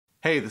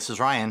Hey, this is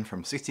Ryan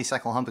from 60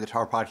 Cycle Hum the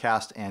Guitar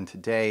Podcast, and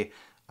today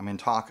I'm going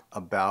to talk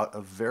about a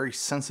very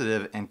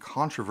sensitive and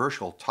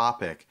controversial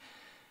topic.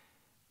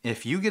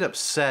 If you get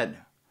upset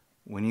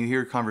when you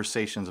hear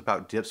conversations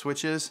about dip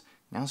switches,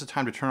 now's the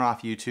time to turn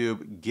off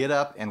YouTube, get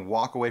up and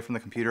walk away from the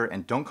computer,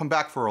 and don't come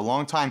back for a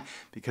long time,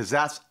 because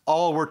that's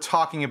all we're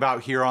talking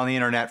about here on the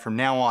internet from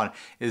now on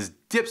is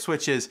dip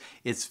switches.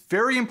 It's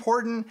very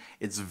important.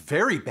 It's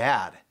very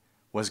bad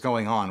what's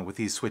going on with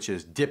these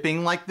switches.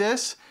 Dipping like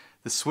this,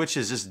 the switch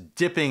is just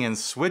dipping and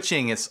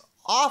switching. It's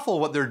awful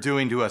what they're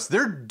doing to us.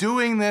 They're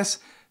doing this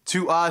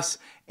to us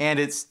and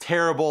it's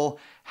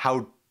terrible.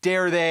 How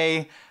dare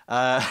they?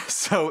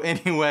 So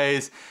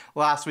anyways,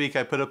 last week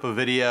I put up a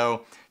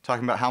video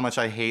talking about how much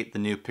I hate the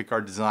new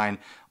pickguard design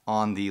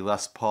on the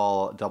Les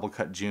Paul Double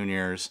Cut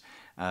Juniors.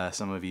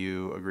 Some of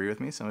you agree with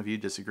me, some of you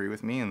disagree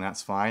with me, and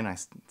that's fine. I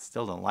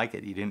still don't like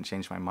it. You didn't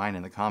change my mind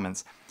in the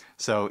comments.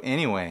 So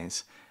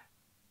anyways,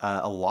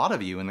 a lot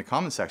of you in the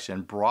comment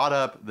section brought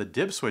up the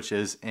dip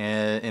switches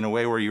in a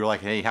way where you were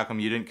like, hey, how come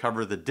you didn't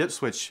cover the dip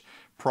switch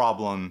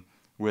problem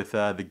with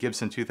the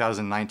Gibson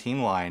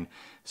 2019 line?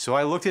 So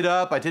I looked it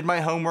up, I did my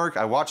homework,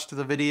 I watched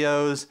the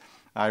videos,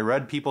 I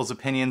read people's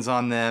opinions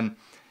on them,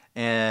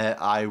 and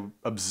I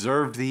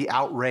observed the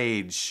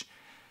outrage.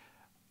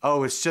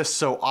 Oh, it's just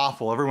so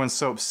awful. Everyone's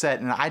so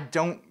upset, and I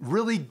don't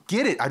really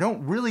get it. I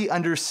don't really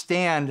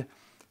understand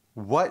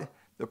what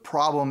the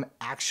problem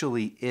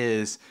actually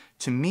is.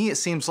 To me, it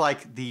seems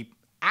like the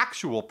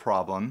actual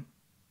problem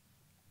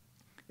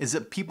is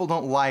that people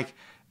don't like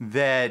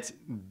that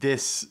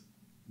this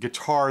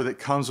guitar that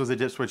comes with the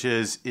dip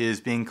switches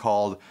is being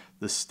called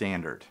the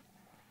standard.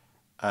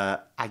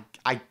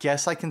 I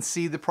guess I can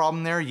see the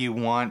problem there. You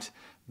want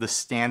the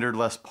standard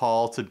Les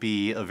Paul to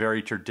be a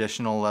very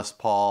traditional Les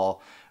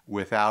Paul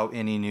without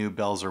any new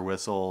bells or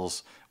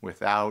whistles,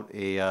 without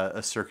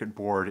a circuit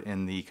board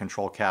in the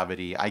control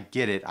cavity. I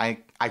get it.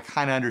 I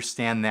kind of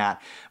understand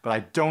that, but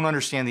I don't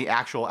understand the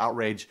actual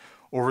outrage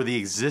over the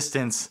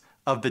existence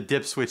of the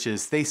dip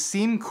switches. They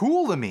seem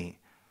cool to me.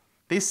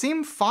 They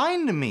seem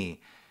fine to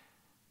me.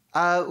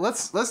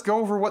 Let's go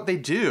over what they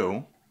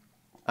do.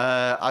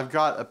 I've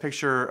got a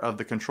picture of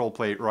the control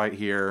plate right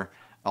here.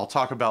 I'll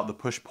talk about the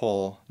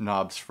push-pull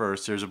knobs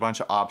first. There's a bunch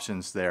of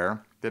options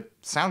there that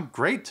sound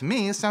great to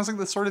me. It sounds like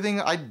the sort of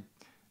thing I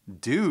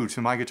do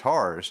to my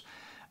guitars.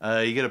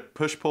 You get a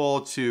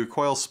push-pull to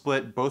coil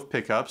split both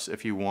pickups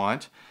if you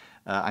want.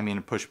 I mean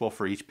a push-pull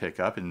for each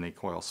pickup in the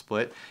coil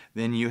split.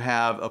 Then you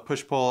have a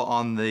push-pull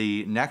on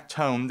the neck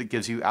tone that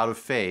gives you out of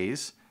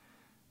phase,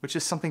 which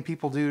is something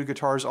people do to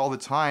guitars all the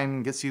time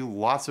and gets you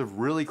lots of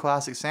really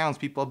classic sounds.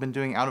 People have been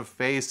doing out of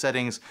phase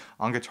settings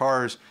on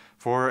guitars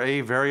for a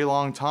very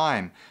long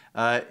time.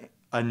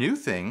 A new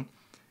thing,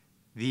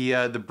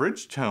 the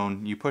bridge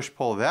tone, you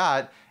push-pull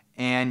that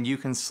and you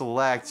can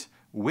select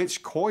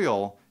which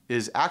coil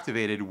is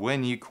activated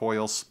when you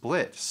coil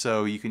split.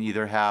 So you can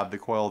either have the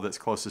coil that's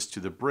closest to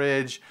the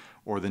bridge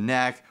or the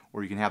neck,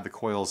 or you can have the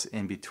coils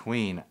in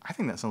between. I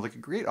think that sounds like a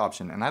great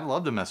option, and I'd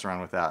love to mess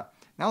around with that.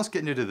 Now let's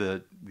get into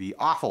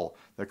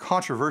the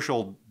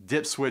controversial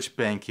dip switch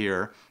bank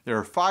here. There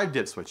are 5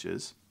 dip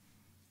switches.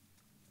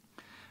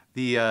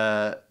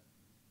 The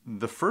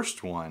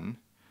first one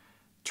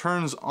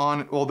turns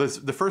on, well,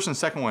 the first and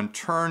second one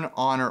turn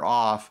on or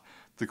off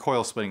the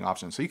coil splitting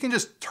option. So you can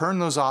just turn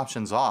those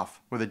options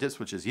off with the dip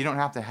switches. You don't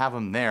have to have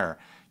them there.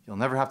 You'll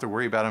never have to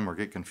worry about them or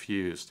get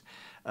confused.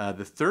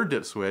 The third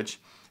dip switch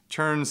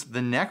turns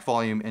the neck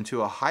volume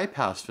into a high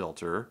pass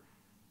filter.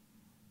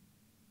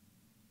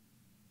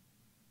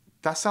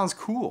 That sounds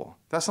cool.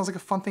 That sounds like a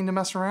fun thing to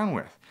mess around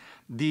with.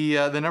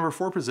 The number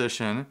 4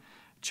 position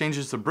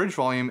changes the bridge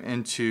volume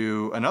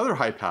into another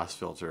high pass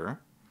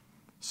filter.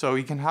 So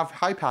you can have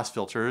high pass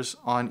filters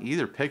on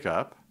either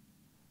pickup.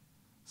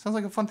 Sounds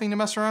like a fun thing to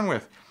mess around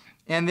with.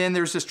 And then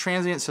there's this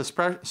transient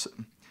suppression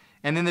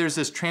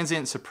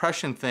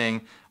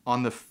thing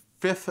on the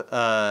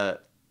 5th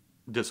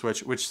dip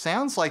switch, which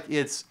sounds like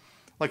it's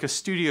like a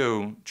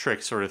studio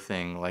trick sort of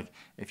thing. Like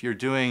if you're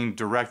doing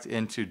direct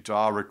into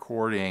DAW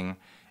recording,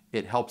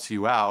 it helps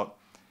you out.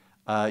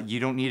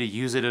 You don't need to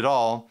use it at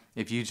all.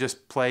 If you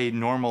just play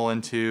normal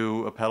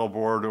into a pedal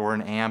board or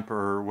an amp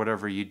or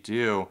whatever you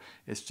do,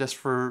 it's just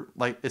for,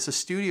 like, it's a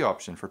studio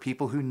option for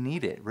people who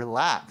need it.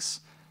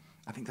 Relax.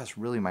 I think that's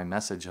really my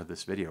message of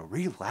this video.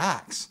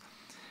 Relax.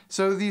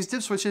 So these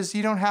dip switches,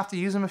 you don't have to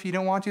use them if you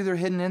don't want to. They're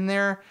hidden in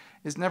there.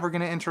 It's never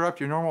going to interrupt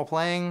your normal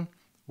playing.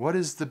 What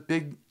is the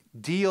big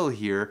deal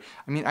here?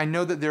 I mean, I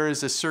know that there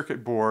is a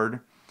circuit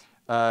board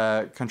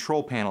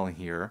control panel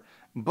here,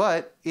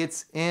 but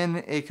it's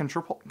in a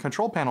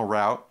control panel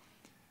route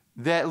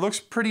that looks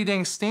pretty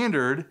dang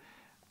standard.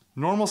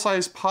 Normal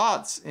size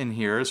pots in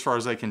here, as far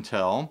as I can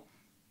tell.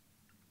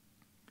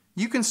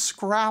 You can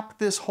scrap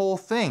this whole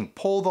thing,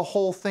 pull the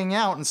whole thing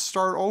out and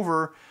start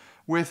over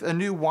with a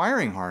new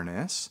wiring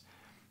harness.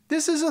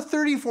 This is a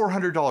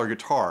 $3,400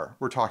 guitar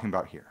we're talking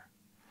about here.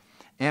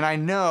 And I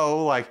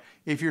know, like,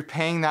 if you're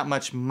paying that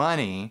much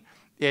money,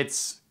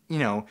 it's, you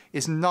know,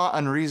 it's not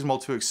unreasonable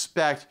to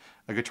expect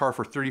a guitar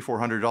for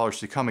 $3,400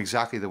 to come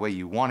exactly the way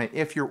you want it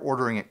if you're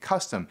ordering it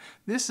custom.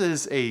 This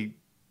is a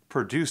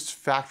produced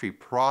factory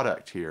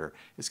product here.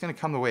 It's going to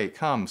come the way it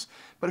comes.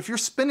 But if you're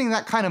spending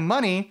that kind of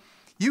money,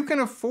 you can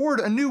afford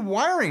a new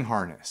wiring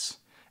harness.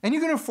 And you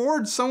can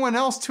afford someone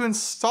else to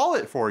install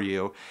it for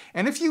you.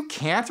 And if you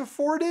can't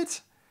afford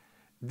it,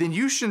 then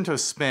you shouldn't have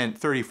spent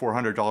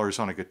 $3,400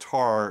 on a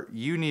guitar.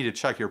 You need to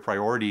check your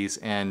priorities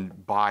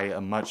and buy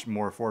a much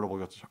more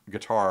affordable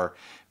guitar,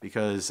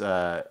 because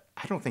I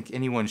don't think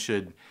anyone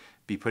should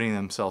be putting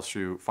themselves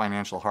through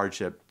financial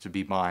hardship to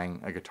be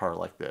buying a guitar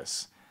like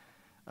this.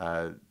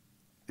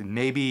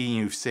 Maybe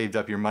you've saved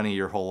up your money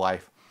your whole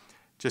life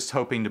just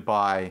hoping to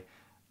buy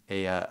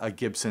a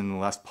Gibson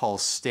Les Paul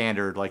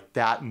Standard, like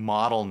that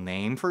model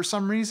name for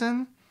some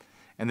reason,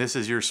 and this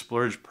is your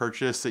splurge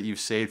purchase that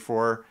you've saved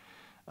for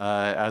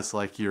as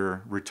like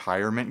your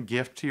retirement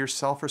gift to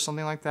yourself or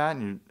something like that.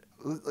 And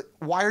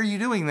why are you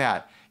doing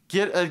that?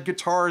 Get a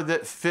guitar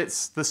that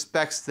fits the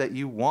specs that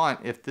you want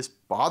if this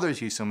bothers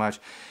you so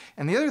much.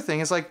 And the other thing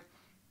is, like,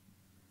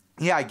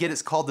 yeah, I get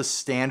it's called the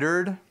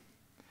Standard.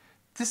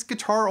 This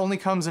guitar only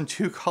comes in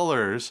 2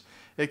 colors.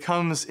 It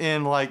comes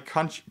in like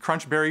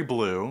Crunchberry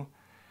Blue,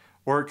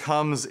 or it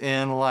comes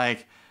in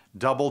like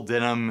double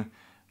denim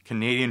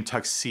Canadian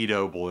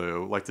tuxedo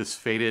blue, like this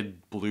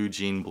faded blue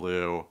jean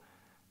blue.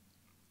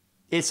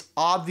 It's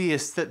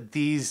obvious that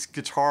these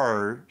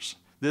guitars,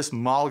 this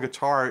model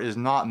guitar, is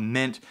not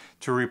meant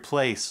to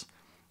replace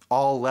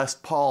all Les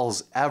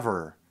Pauls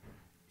ever.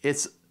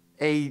 It's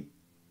a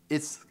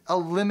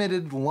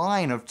limited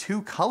line of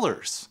 2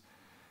 colors.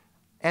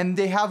 And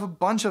they have a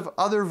bunch of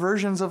other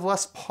versions of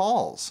Les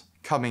Pauls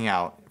coming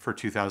out for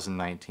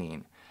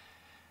 2019.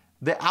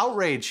 The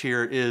outrage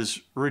here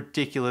is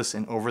ridiculous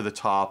and over the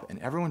top, and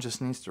everyone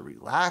just needs to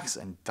relax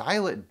and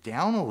dial it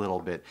down a little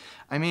bit.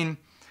 I mean,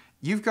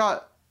 you've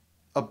got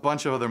a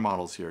bunch of other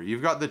models here.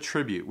 You've got the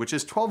Tribute, which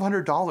is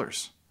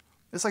 $1,200.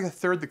 It's like a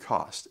third the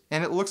cost,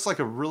 and it looks like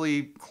a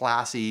really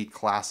classy,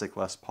 classic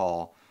Les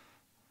Paul.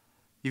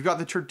 You've got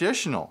the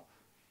Traditional,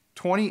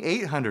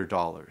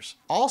 $2,800.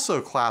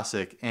 Also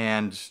classic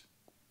and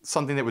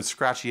something that would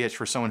scratch the itch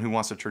for someone who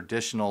wants a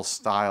traditional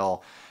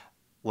style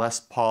Les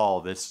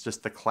Paul that's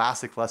just the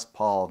classic Les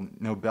Paul,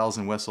 no bells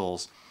and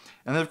whistles.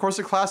 And then of course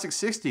the classic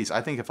 60s.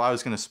 I think if I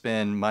was going to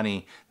spend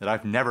money that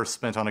I've never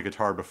spent on a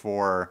guitar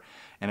before,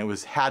 and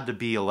it had to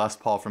be a Les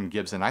Paul from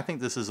Gibson, I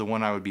think this is the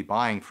one I would be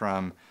buying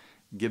from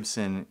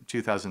Gibson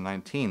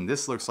 2019.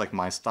 This looks like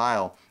my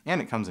style, and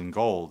it comes in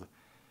gold.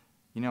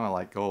 You know I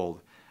like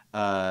gold.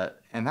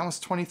 And that was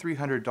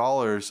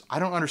 $2,300. I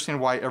don't understand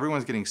why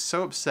everyone's getting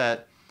so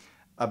upset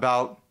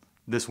about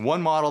this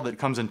one model that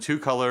comes in 2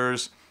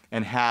 colors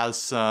and has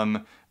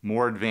some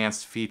more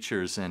advanced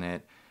features in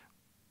it.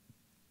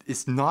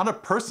 It's not a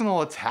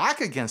personal attack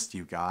against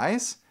you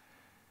guys.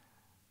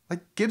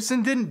 Like,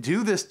 Gibson didn't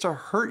do this to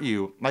hurt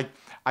you. Like,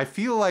 I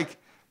feel like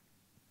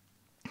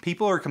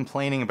people are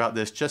complaining about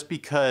this just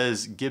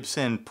because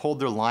Gibson pulled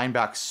their line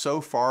back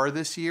so far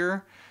this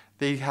year.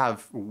 They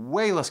have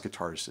way less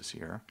guitars this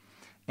year,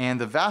 and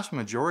the vast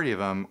majority of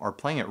them are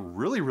playing it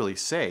really, really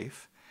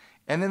safe.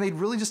 And then they'd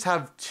really just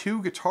have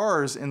 2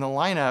 guitars in the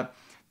lineup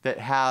that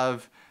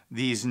have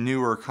these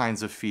newer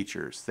kinds of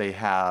features. They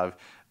have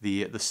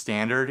the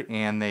Standard,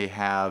 and they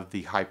have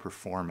the High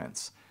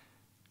Performance.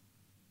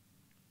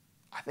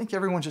 I think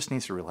everyone just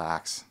needs to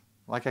relax,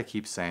 like I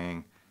keep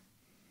saying.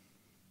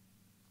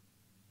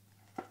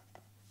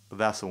 But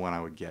that's the one I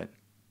would get.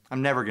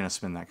 I'm never going to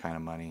spend that kind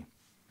of money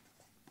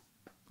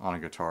on a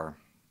guitar.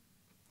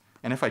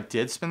 And if I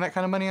did spend that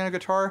kind of money on a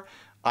guitar,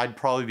 I'd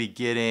probably be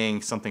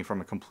getting something from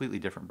a completely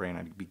different brand.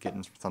 I'd be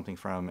getting something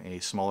from a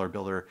smaller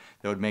builder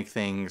that would make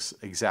things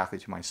exactly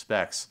to my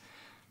specs.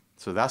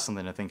 So that's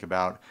something to think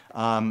about.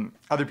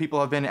 Other people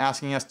have been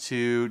asking us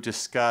to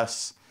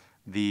discuss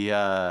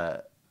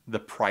the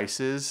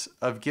prices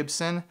of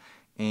Gibson.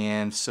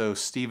 And so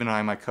Steve and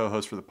I, my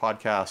co-host for the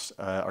podcast,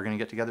 are going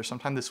to get together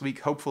sometime this week,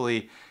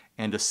 hopefully,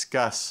 and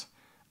discuss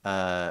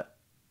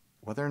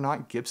whether or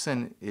not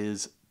Gibson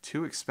is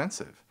too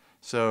expensive.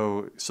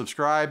 So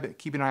subscribe,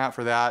 keep an eye out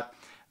for that.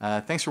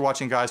 Thanks for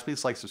watching, guys.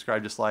 Please like,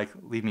 subscribe, dislike,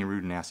 leave me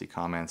rude and nasty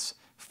comments.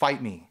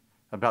 Fight me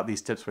about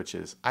these tip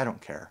switches. I don't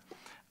care.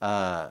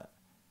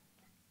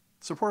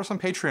 Support us on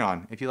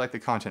Patreon if you like the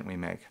content we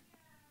make.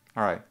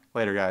 All right,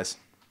 later, guys.